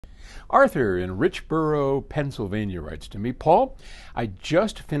Arthur in Richboro, Pennsylvania writes to me, Paul, I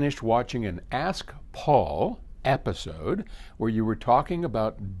just finished watching an Ask Paul episode where you were talking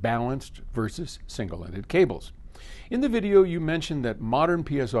about balanced versus single-ended cables. In the video, you mentioned that modern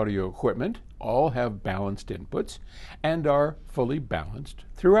PS audio equipment all have balanced inputs and are fully balanced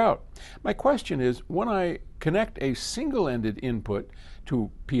throughout. My question is, when I connect a single-ended input to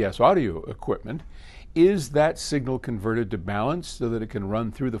PS audio equipment, is that signal converted to balance so that it can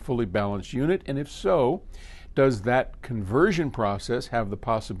run through the fully balanced unit? And if so, does that conversion process have the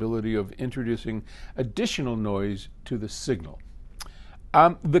possibility of introducing additional noise to the signal?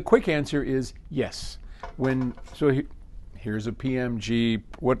 The quick answer is yes. Here's a PMG.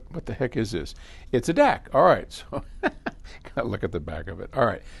 What the heck is this? It's a DAC. All right. So gotta look at the back of it. All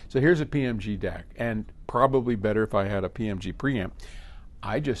right. So here's a PMG DAC, and probably better if I had a PMG preamp.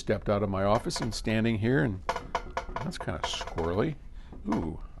 I just stepped out of my office and standing here, and that's kind of squirrely.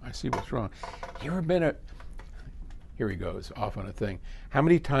 Ooh, I see what's wrong. You ever been here he goes, off on a thing. How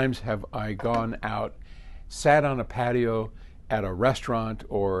many times have I gone out, sat on a patio at a restaurant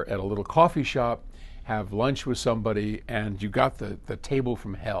or at a little coffee shop, have lunch with somebody, and you got the table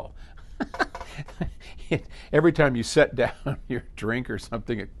from hell? Every time you set down your drink or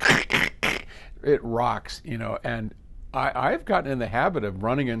something, it rocks, and I've gotten in the habit of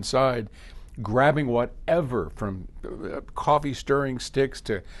running inside, grabbing whatever from coffee stirring sticks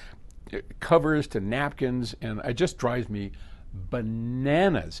to covers to napkins, and it just drives me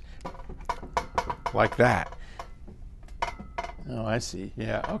bananas. Like that. Oh, I see.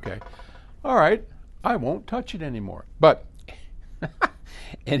 Yeah, okay. All right. I won't touch it anymore. But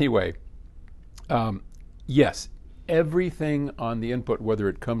anyway, yes, everything on the input, whether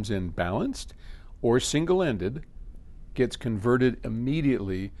it comes in balanced or single-ended, gets converted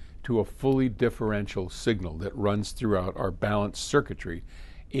immediately to a fully differential signal that runs throughout our balanced circuitry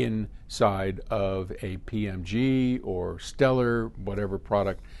inside of a PMG or Stellar, whatever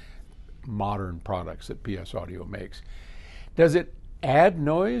product, modern products that PS Audio makes. Does it add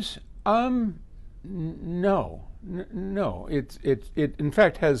noise? No. It in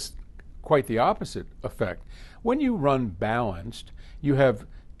fact has quite the opposite effect. When you run balanced, you have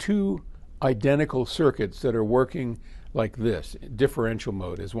two identical circuits that are working like this, differential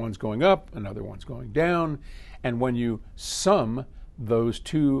mode, as one's going up, another one's going down, and when you sum those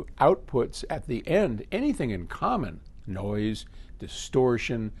two outputs at the end, anything in common, noise,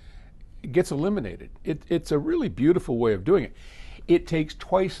 distortion, gets eliminated. It's a really beautiful way of doing it. It takes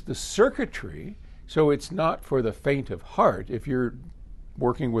twice the circuitry, so it's not for the faint of heart. If you're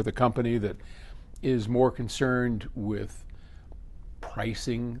working with a company that is more concerned with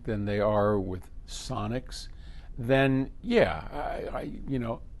pricing than they are with sonics, then yeah,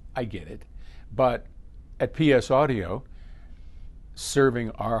 I get it. But at PS Audio,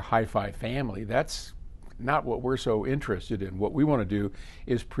 serving our hi-fi family, that's not what we're so interested in. What we want to do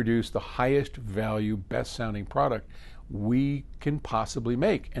is produce the highest value, best sounding product we can possibly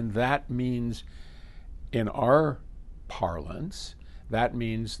make. And that means, in our parlance, that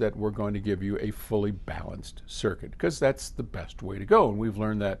means that we're going to give you a fully balanced circuit, because that's the best way to go. And we've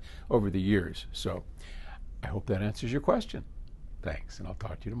learned that over the years. So I hope that answers your question. Thanks, and I'll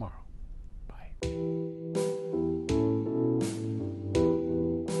talk to you tomorrow. Bye.